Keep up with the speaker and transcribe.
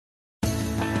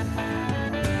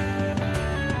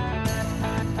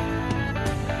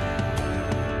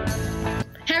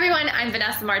I'm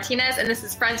Vanessa Martinez, and this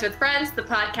is Friends with Friends, the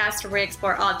podcast where we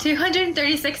explore all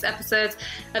 236 episodes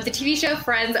of the TV show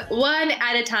Friends, one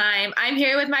at a time. I'm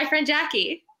here with my friend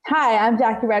Jackie. Hi, I'm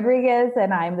Jackie Rodriguez,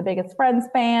 and I'm the biggest Friends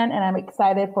fan, and I'm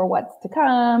excited for what's to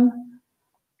come.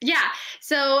 Yeah,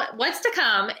 so what's to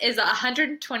come is the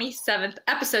 127th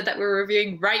episode that we're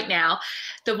reviewing right now,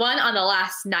 the one on the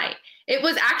last night. It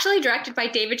was actually directed by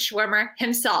David Schwimmer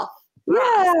himself.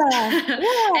 Yeah.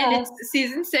 And it's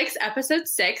season 6, episode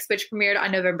 6, which premiered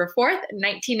on November 4th,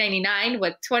 1999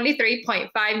 with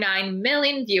 23.59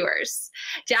 million viewers.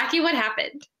 Jackie, what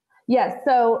happened? Yes.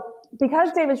 So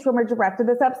because David Schwimmer directed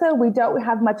this episode, we don't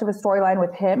have much of a storyline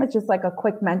with him. It's just like a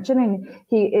quick mention, and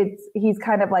he's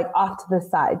kind of like off to the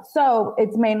side. So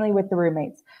it's mainly with the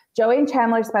roommates. Joey and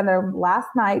Chandler spend their last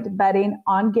night betting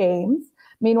on games.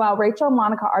 Meanwhile, Rachel and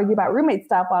Monica argue about roommate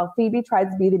stuff while Phoebe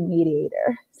tries to be the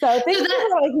mediator. So things are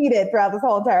really heated throughout this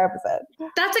whole entire episode.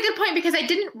 That's a good point, because I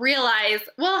didn't realize,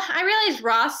 I realized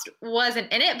Ross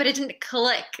wasn't in it, but it didn't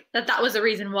click that was the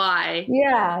reason why.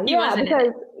 Because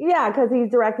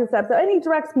he's directed this episode, and he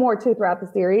directs more too throughout the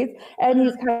series. And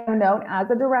he's kind of known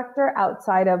as a director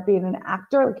outside of being an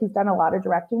actor. Like, he's done a lot of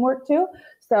directing work too.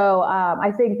 So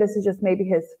I think this is just maybe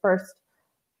his first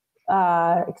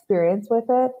experience with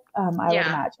it, I would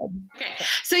imagine. Okay,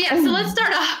 so let's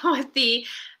start off with the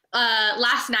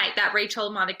last night that Rachel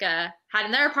and Monica had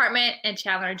in their apartment, and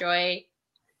Chandler and Joy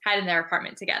had in their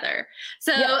apartment together.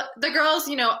 So the girls,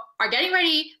 are getting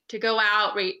ready to go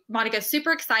out. Monica's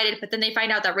super excited, but then they find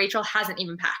out that Rachel hasn't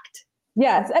even packed.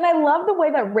 Yes, and I love the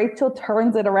way that Rachel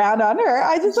turns it around on her.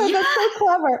 I just think that's so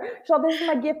clever. So this is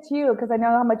my gift to you, because I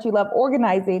know how much you love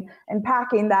organizing and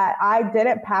packing, that I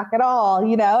didn't pack at all,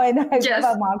 and I love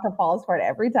how Monica falls for it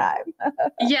every time.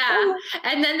 Yeah,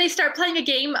 and then they start playing a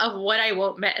game of what I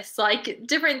won't miss, like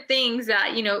different things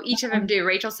that, each of them do.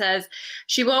 Rachel says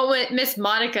she won't miss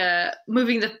Monica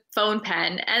moving the phone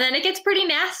pen, and then it gets pretty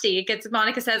nasty.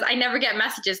 Monica says, I never get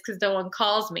messages because no one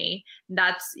calls me.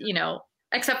 That's,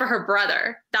 except for her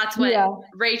brother. That's what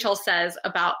Rachel says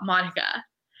about Monica.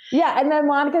 Yeah, and then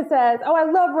Monica says, oh, I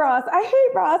love Ross. I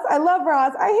hate Ross. I love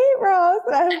Ross. I hate Ross.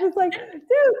 And I was just like, dude,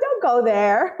 don't go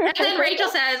there. And then Rachel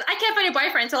says, I can't find a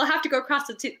boyfriend, so I'll have to go across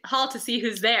the hall to see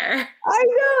who's there. I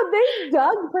know. They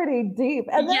dug pretty deep.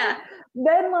 And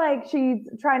then like, she's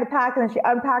trying to pack, and then she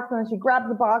unpacks, and then she grabs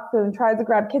the box and tries to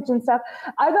grab kitchen stuff.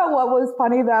 I thought what was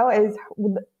funny, though, is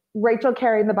Rachel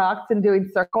carrying the box and doing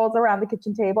circles around the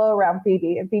kitchen table around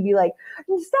Phoebe, and Phoebe like,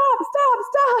 stop.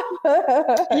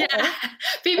 Yeah.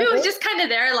 Phoebe was just kind of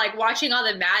there, like, watching all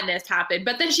the madness happen.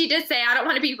 But then she did say, I don't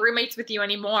want to be roommates with you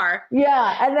anymore.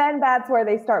 Yeah. And then that's where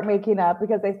they start making up,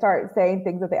 because they start saying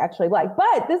things that they actually like.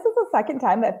 But this is the second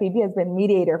time that Phoebe has been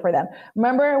mediator for them.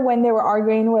 Remember when they were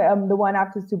arguing with the one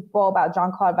after Super Bowl about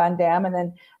Jean-Claude Van Damme, and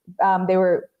then they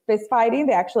were fist fighting?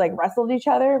 They actually like wrestled each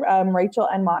other, Rachel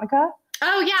and Monica.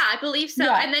 Oh, yeah, I believe so.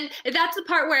 Yeah. And then that's the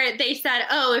part where they said,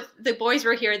 oh, if the boys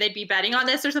were here, they'd be betting on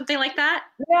this or something like that.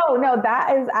 No,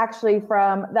 that was actually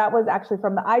from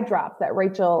the eye drops that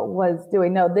Rachel was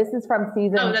doing. No, this is from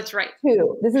season 2. Oh, that's right.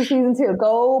 This is season 2.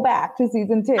 Go back to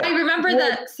season 2. I remember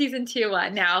the season 2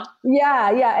 one now.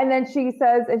 Yeah. And then she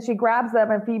says, and she grabs them,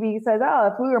 and Phoebe says,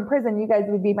 oh, if we were in prison, you guys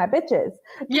would be my bitches.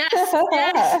 Yes.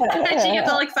 And then she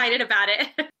gets all excited about it.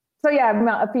 So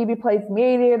Phoebe plays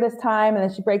mediator this time, and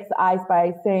then she breaks the ice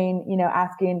by saying,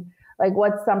 asking like,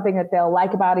 what's something that they'll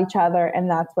like about each other. And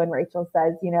that's when Rachel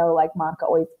says, like Monica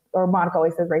always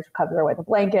says Rachel covers her with a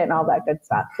blanket and all that good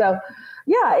stuff. So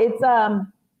yeah,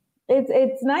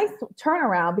 it's nice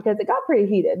turnaround, because it got pretty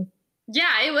heated.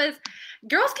 Yeah, it was.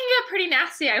 Girls can get pretty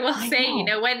nasty, I will say.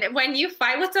 When you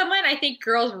fight with someone, I think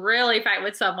girls really fight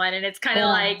with someone, and it's kind of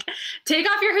like, take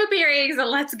off your hoop earrings and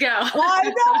let's go.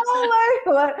 I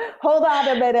know. Like, hold on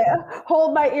a minute.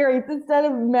 Hold my earrings. Instead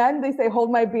of men, they say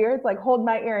hold my beard. It's like, hold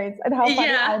my earrings. And how funny,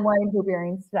 I'm wearing hoop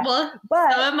earrings today. Well,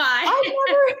 but so am I.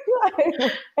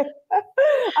 I've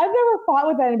never fought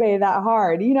with anybody that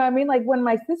hard. You know what I mean? Like, when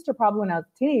my sister, probably when I was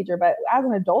a teenager, but as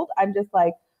an adult, I'm just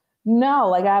like, no,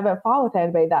 like, I haven't fought with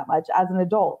anybody that much as an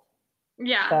adult.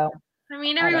 Yeah. So, I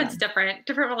mean, everyone's different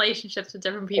relationships with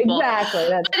different people. Exactly.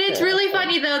 But it's really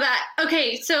funny, though,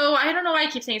 so I don't know why I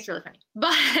keep saying it's really funny,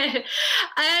 but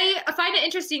I find it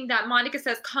interesting that Monica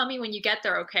says, call me when you get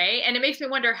there, okay? And it makes me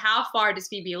wonder, how far does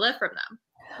Phoebe live from them?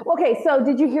 Okay, so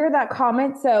did you hear that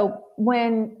comment? So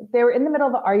when they were in the middle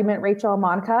of the argument, Rachel and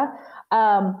Monica,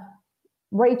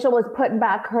 Rachel was putting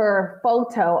back her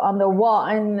photo on the wall,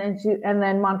 and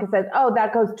then Monica says, oh,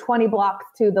 that goes 20 blocks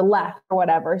to the left or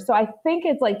whatever. So I think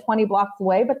it's like 20 blocks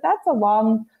away, but that's a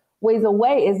long ways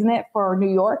away, isn't it, for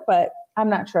New York? But I'm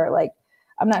not sure. Like,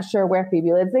 I'm not sure where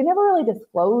Phoebe lives. They never really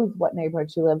disclose what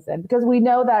neighborhood she lives in because we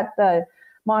know that the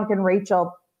Monica and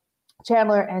Rachel,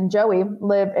 Chandler and Joey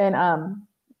live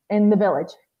in the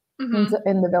village, Mm-hmm.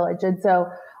 in the village. And so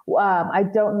I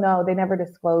don't know. They never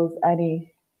disclose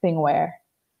anything where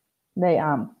they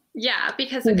Yeah,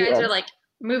 because the Phoebe guys are lives. like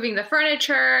moving the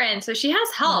furniture, and so she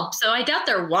has help. So I doubt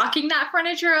they're walking that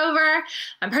furniture over.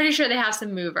 I'm pretty sure they have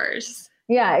some movers.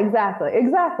 Yeah, exactly.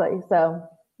 So,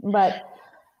 but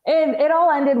it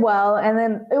all ended well, and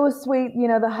then it was sweet,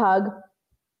 the hug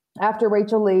after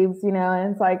Rachel leaves,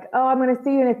 and it's like, oh, I'm going to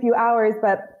see you in a few hours,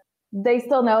 but they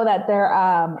still know that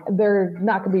they're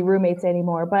not going to be roommates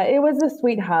anymore. But it was a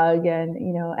sweet hug, and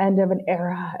end of an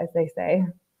era, as they say.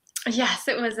 Yes,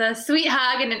 it was a sweet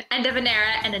hug and an end of an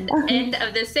era and an end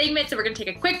of this segment. So we're going to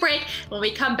take a quick break. When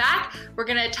we come back, we're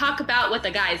going to talk about what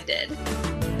the guys did.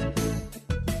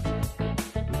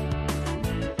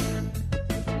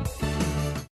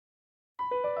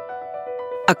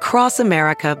 Across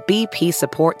America, BP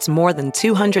supports more than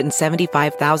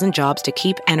 275,000 jobs to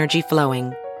keep energy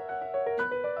flowing.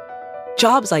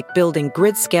 Jobs like building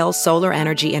grid-scale solar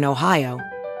energy in Ohio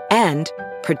and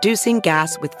producing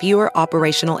gas with fewer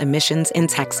operational emissions in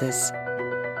Texas.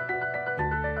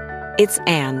 It's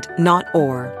and, not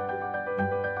or.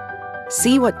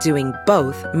 See what doing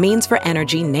both means for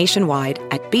energy nationwide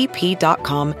at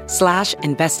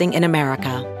bp.com/investing in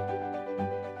America.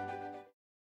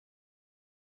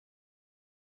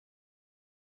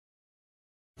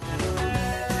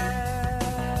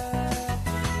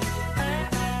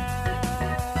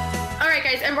 All right,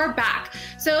 guys, and we're back.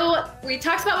 So we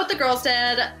talked about what the girls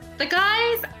did. The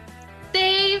guys,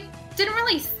 they didn't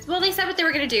really, well, they said what they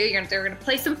were going to do. They were going to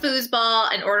play some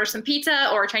foosball and order some pizza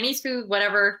or Chinese food,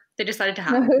 whatever they decided to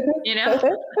have, Yeah,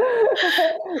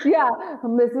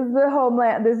 this is the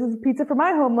homeland. This is pizza from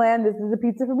my homeland. This is a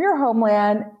pizza from your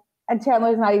homeland. And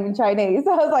Chandler's not even Chinese.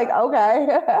 I was like, okay.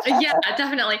 Yeah,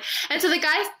 definitely. And so the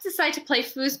guys decide to play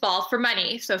foosball for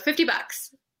money. So $50.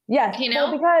 Yes,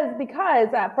 well,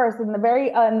 because at first in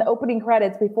the opening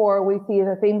credits before we see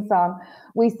the theme song,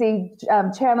 we see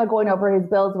Chandler going over his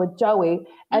bills with Joey,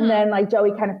 and then like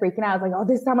Joey kind of freaking out, like, oh,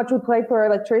 this is how much we pay for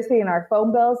electricity and our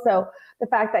phone bills. So the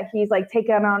fact that he's like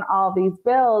taking on all these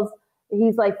bills,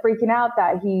 he's like freaking out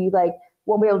that he like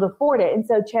won't be able to afford it. And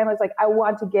so Chandler's like, I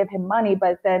want to give him money,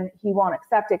 but then he won't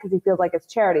accept it because he feels like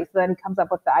it's charity. So then he comes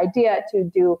up with the idea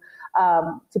to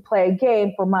play a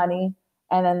game for money.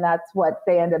 And then that's what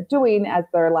they end up doing as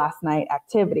their last night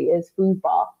activity is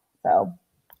foosball. So,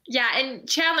 yeah. And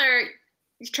Chandler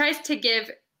tries to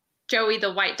give Joey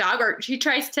the white dog, or he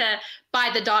tries to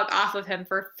buy the dog off of him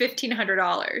for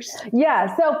 $1,500.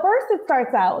 Yeah. So first it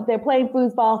starts out, they're playing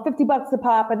foosball, $50 a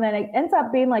pop. And then it ends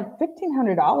up being like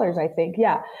 $1,500, I think.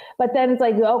 Yeah. But then it's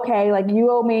like, okay, like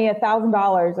you owe me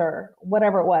 $1,000 or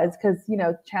whatever it was. Cause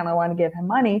Chandler wanted to give him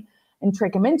money and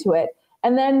trick him into it.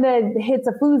 And then hits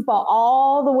a foosball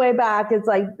all the way back. It's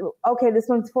like, okay, this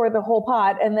one's for the whole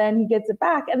pot. And then he gets it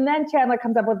back. And then Chandler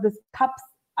comes up with this cups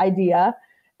idea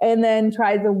and then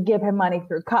tries to give him money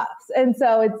through cups. And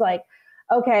so it's like,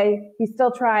 okay, he's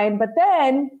still trying. But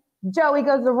then Joey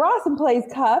goes to Ross and plays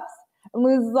cups and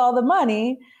loses all the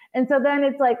money. And so then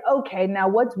it's like, okay, now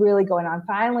what's really going on?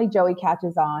 Finally, Joey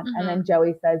catches on. And then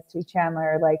Joey says to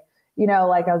Chandler, like,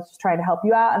 like I was just trying to help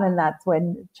you out. And then that's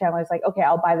when Chandler's like, okay,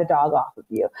 I'll buy the dog off of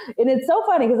you. And it's so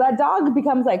funny because that dog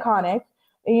becomes iconic,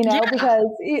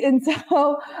 and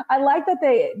so I like that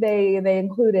they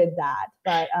included that,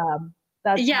 but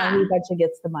that's how he eventually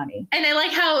gets the money. And I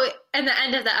like how in the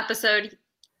end of the episode,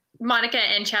 Monica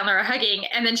and Chandler are hugging,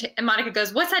 and then Monica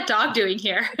goes, "What's that dog doing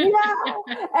here?" Yeah,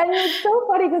 and it's so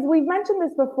funny because we've mentioned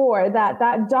this before that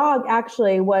dog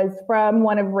actually was from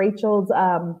one of Rachel's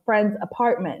friend's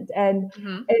apartment, and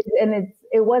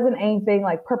it wasn't anything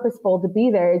like purposeful to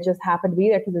be there. It just happened to be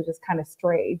there because it was just kind of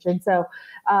strange. And so,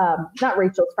 not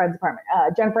Rachel's friend's apartment,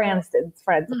 Jennifer Aniston's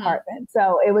friend's apartment.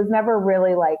 So it was never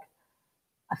really like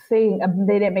a thing.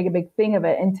 They didn't make a big thing of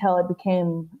it until it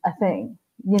became a thing.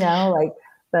 Like.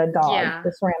 The dog,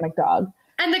 the ceramic dog.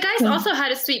 And the guys also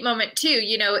had a sweet moment too.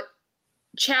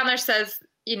 Chandler says,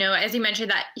 as he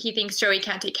mentioned, that he thinks Joey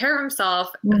can't take care of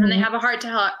himself. And then they have a heart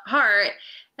to heart.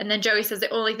 And then Joey says, the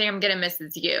only thing I'm going to miss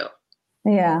is you.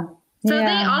 Yeah. So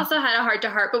they also had a heart to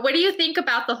heart. But what do you think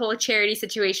about the whole charity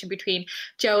situation between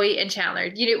Joey and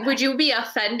Chandler? Would you be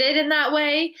offended in that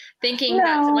way, thinking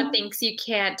that someone thinks you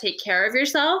can't take care of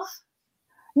yourself?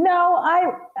 No,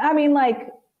 I mean, like,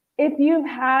 if you've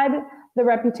had the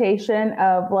reputation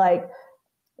of like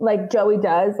like Joey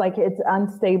does, like it's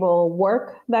unstable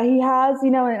work that he has, you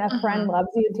know, and a friend loves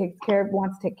you and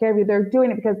wants to take care of you. They're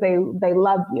doing it because they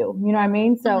love you. You know what I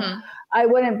mean? So I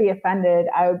wouldn't be offended.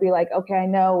 I would be like, okay, I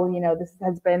know, you know, this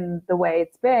has been the way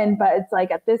it's been, but it's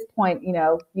like at this point, you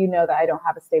know that I don't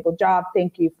have a stable job.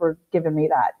 Thank you for giving me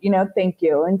that, you know, thank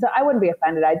you. And so I wouldn't be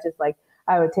offended.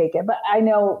 I would take it. But I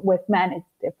know with men, it's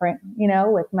different, you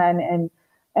know, with men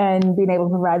and being able to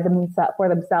provide them for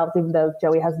themselves, even though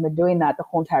Joey hasn't been doing that the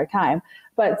whole entire time.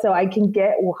 But so I can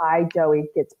get why Joey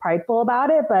gets prideful about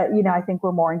it. But, you know, I think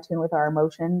we're more in tune with our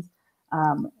emotions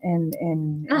and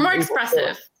we're more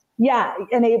expressive. Yeah.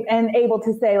 And able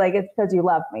to say like, it's because you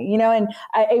love me, you know, and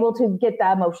able to get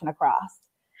that emotion across.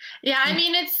 Yeah. I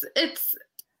mean, it's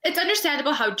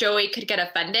understandable how Joey could get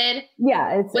offended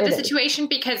with the situation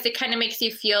because it kind of makes you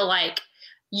feel like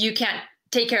you can't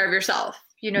take care of yourself.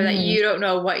 You know, that you don't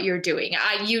know what you're doing.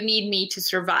 You need me to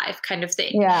survive kind of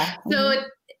thing. Yeah. So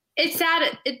it's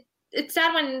sad. It's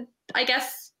sad when, I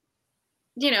guess,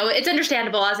 you know, it's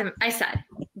understandable as I said,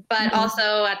 but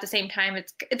also at the same time,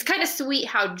 it's kind of sweet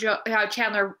how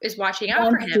Chandler is watching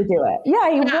out for him. To do it. Yeah,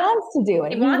 he wants to do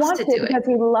it. He wants to do it because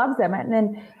he loves him. And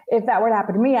then if that were to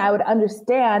happen to me, I would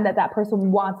understand that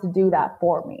person wants to do that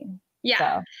for me. Yeah.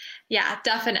 So. Yeah,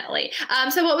 definitely.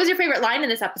 So what was your favorite line in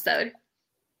this episode?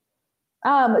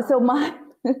 So mine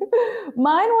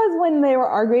was when they were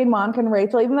arguing, Monica and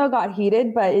Rachel, even though it got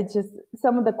heated, but it's just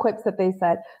some of the quips that they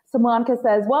said. So Monica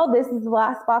says, well, this is the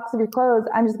last box of your clothes.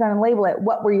 I'm just going to label it.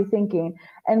 What were you thinking?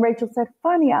 And Rachel said,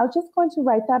 funny, I was just going to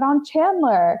write that on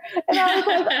Chandler. And I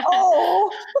was like,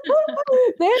 oh,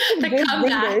 there's some good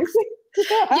zingers.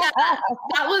 Yeah,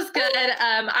 that was good.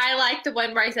 I like the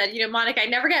one where I said, you know, Monica, I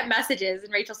never get messages.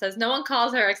 And Rachel says, no one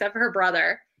calls her except for her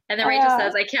brother. And then Rachel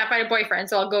says, I can't find a boyfriend,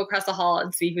 so I'll go across the hall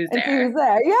and see who's there.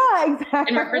 Yeah, exactly.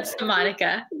 In reference to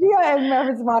Monica. Yeah, in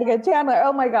reference to Monica. Chandler,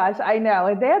 oh my gosh, I know.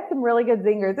 And they had some really good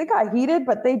zingers. It got heated,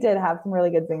 but they did have some really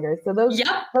good zingers. So those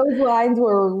lines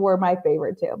were my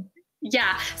favorite too.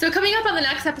 Yeah. So coming up on the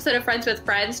next episode of Friends with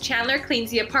Friends, Chandler cleans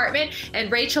the apartment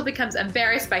and Rachel becomes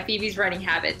embarrassed by Phoebe's running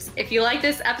habits. If you like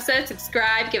this episode,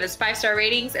 subscribe, give us 5-star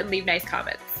ratings, and leave nice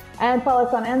comments. And follow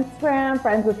us on Instagram,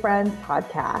 Friends with Friends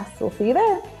Podcast. We'll see you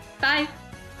there. Bye.